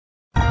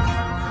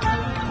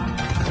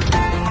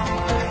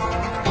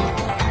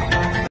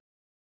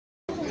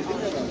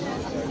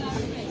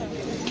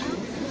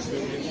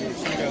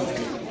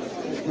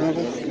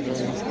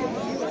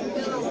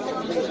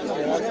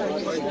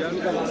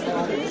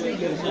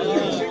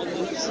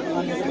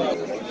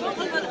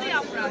Sarı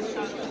yaprağı şu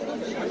an.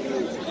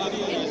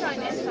 Bir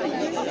tane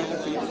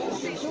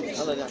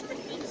alacağım.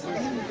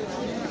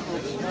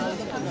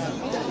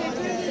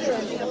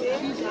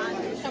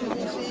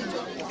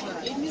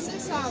 Elinize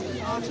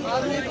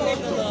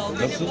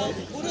sağlık. Nasıl?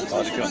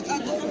 Başka.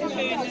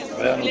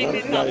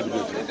 Beğendim. Daha iyi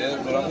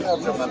biliyorsun. Buramı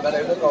alacağım ben. Ben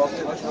evde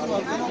kahvaltı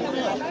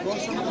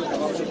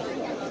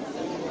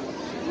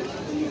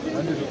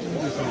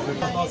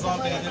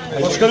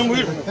Başkanım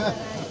buyur.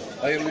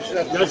 Hayırlı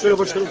işler. Gel şöyle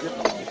başkanım.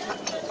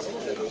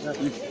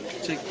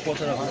 Çek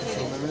fotoğrafı.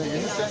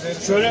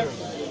 Şöyle.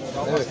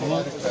 Evet.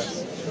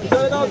 Bir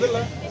tane daha hazırla.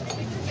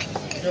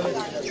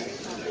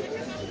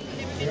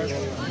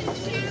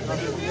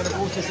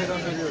 Bu keseden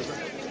veriyoruz.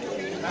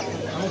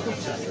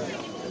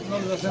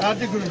 Hadi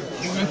gülüm.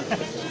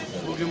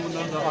 Bugün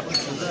bunları da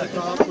haklısınız.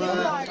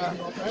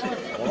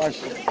 Yavaş.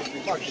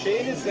 Bak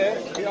şeyinizle,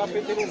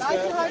 kıyafetinizle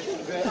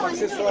ve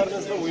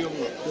aksesuarınızla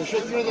uyumlu.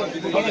 Teşekkür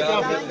ederim. Bana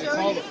kıyafet.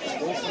 Sağ olun.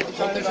 Bir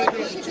tane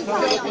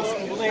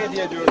ben buna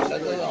hediye ediyoruz.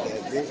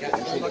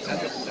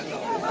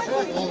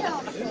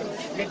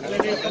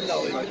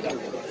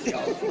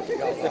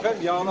 Efendim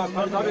yağlar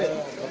tabii.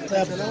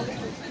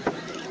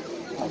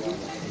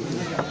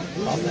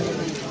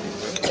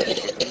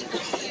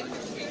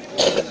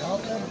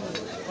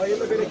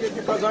 Hayırlı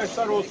bereketli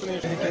kazançlar olsun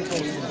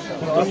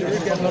inşallah.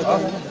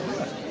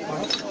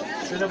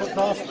 Şöyle bak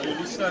daha.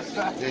 Hayırlı işler.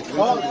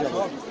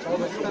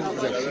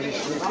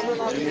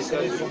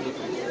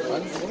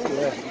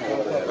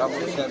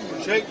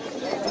 Şey.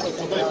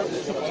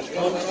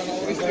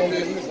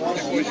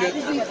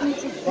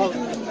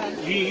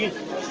 İyi iyi.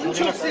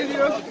 Çok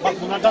seviyor. Bak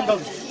bunlardan da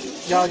alın.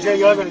 Yağcıya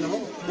yağ verin ama.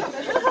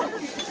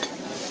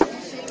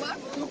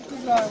 Çok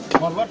güzel.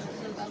 Var var.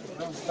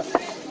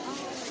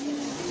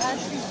 Ben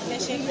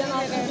şu şeyden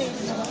aldım.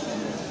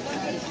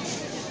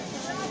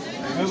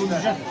 Ne bu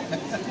diyeceğim?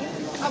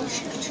 Abi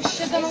şu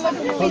şişeden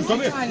alabilir miyim? Tabii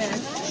tabii. Bir tane.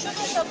 Şu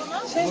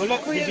sabunu. Böyle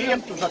bildiği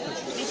yaptım zaten.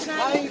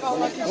 Ay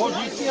vallahi. O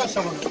ciddi ya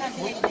sabunu.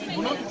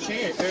 Bunun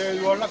şeyi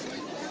yuvarlak.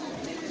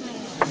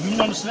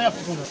 Yunan'ın üstüne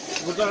yaptık onu.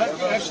 Burada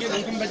her şey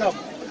uygun bedava.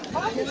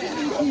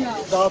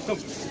 Dağıtım.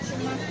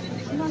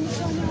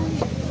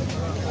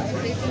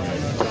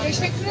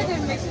 Teşekkür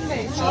ederim Metin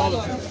Bey. Sağ olun.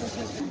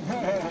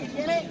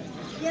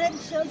 Yine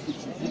bir şey alıp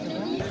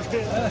içelim.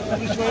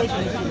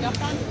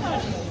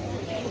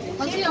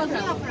 Hazır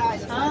yaprağı.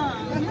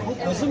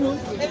 Nasıl mı?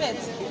 Evet.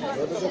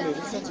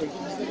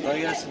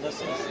 Kolay gelsin.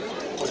 Nasılsınız?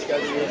 Hoş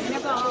geldiniz.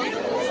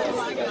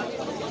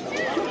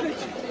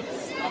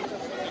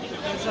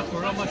 Güzel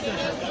program başlıyor.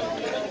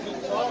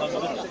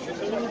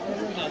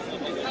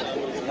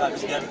 Ya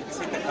biz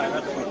geldik de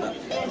kaynadık orada.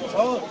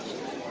 Sağ ol.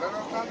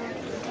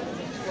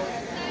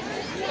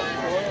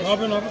 Ne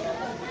yapıyorsun abi?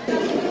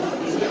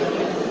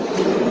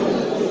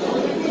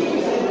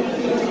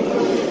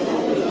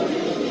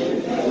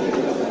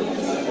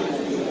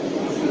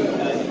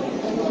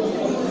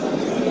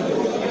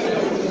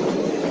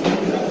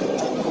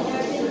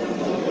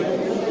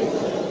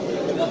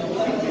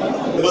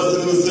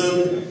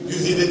 Basınımızın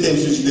güzide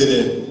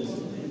temsilcileri,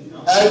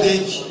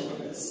 ERDEK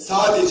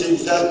sadece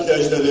güzel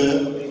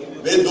plajları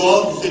ve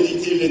doğal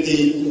güzellikleriyle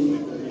değil,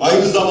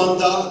 aynı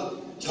zamanda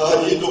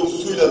tarihi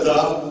dokusuyla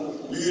da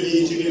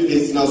büyüleyici bir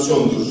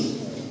destinasyondur.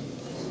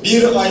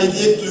 Bir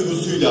aidiyet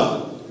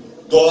duygusuyla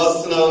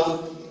doğasına,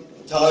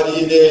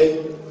 tarihine,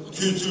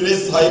 kültürüne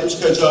sahip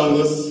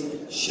çıkacağımız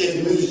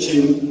şehrimiz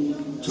için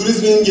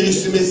turizmin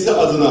geliştirmesi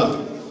adına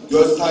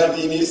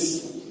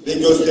gösterdiğiniz ve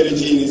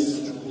göstereceğiniz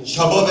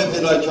çaba ve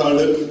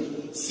fedakarlık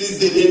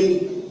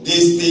sizlerin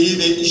desteği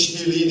ve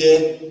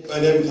işbirliğiyle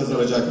önem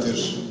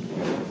kazanacaktır.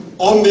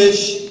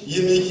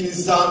 15-22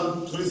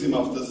 Nisan Turizm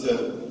Haftası,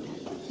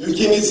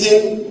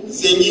 ülkemizin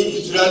zengin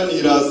kültürel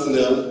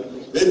mirasını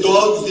ve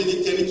doğal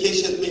güzelliklerini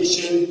keşfetmek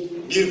için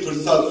bir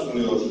fırsat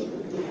sunuyor.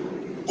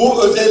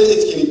 Bu özel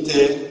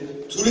etkinlikte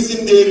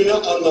turizm değerini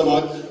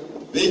anlamak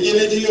ve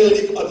geleceğe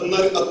yönelik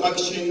adımlar atmak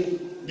için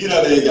bir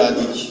araya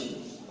geldik.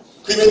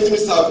 Kıymetli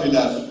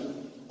misafirler,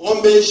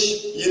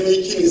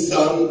 15-22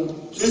 Nisan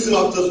Turizm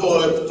Haftası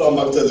olarak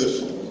kutlanmaktadır.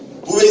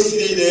 Bu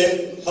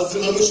vesileyle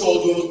hazırlamış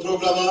olduğumuz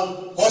programa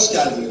hoş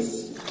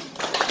geldiniz.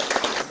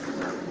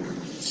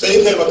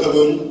 Sayın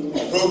Kaymakamım,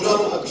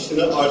 program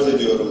akışını arz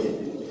ediyorum.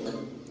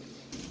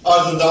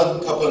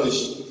 Ardından kapanış.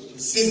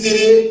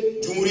 Sizleri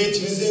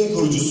Cumhuriyetimizin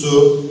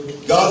kurucusu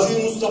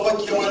Gazi Mustafa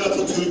Kemal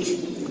Atatürk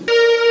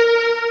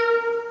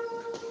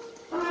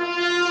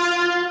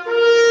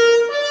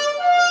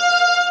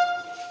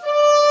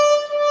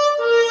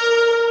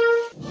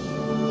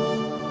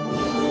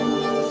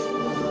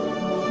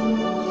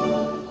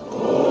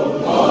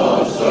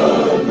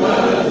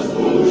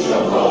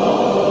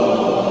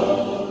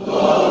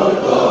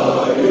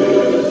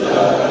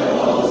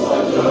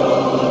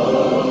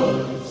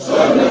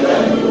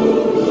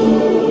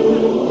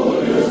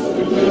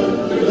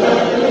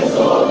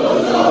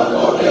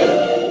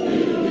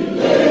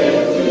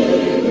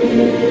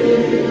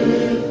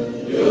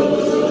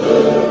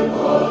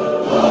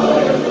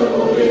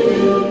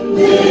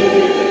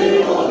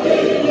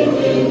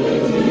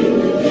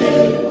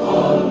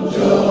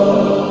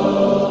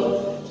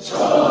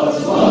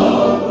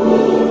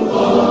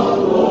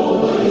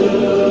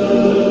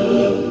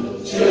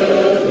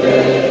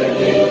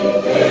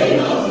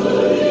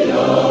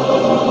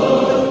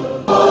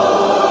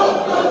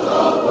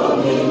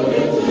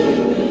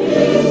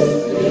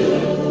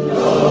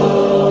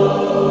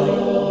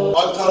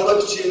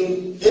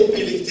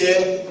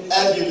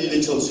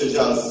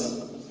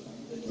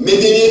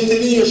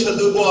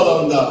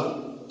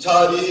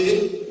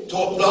tarihi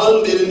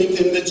toprağın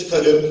derinliklerinde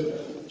çıkarıp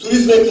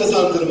turizme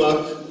kazandırmak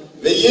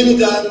ve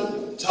yeniden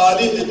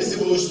tarihle bizi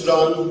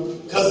buluşturan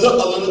Kazı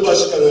Alanı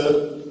Başkanı,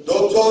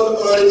 Doktor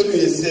Öğretim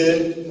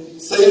Üyesi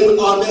Sayın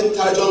Ahmet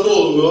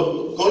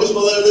Tercanlıoğlu'nu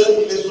konuşmalarını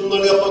ve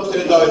sunumlarını yapmak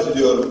üzere davet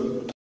ediyorum.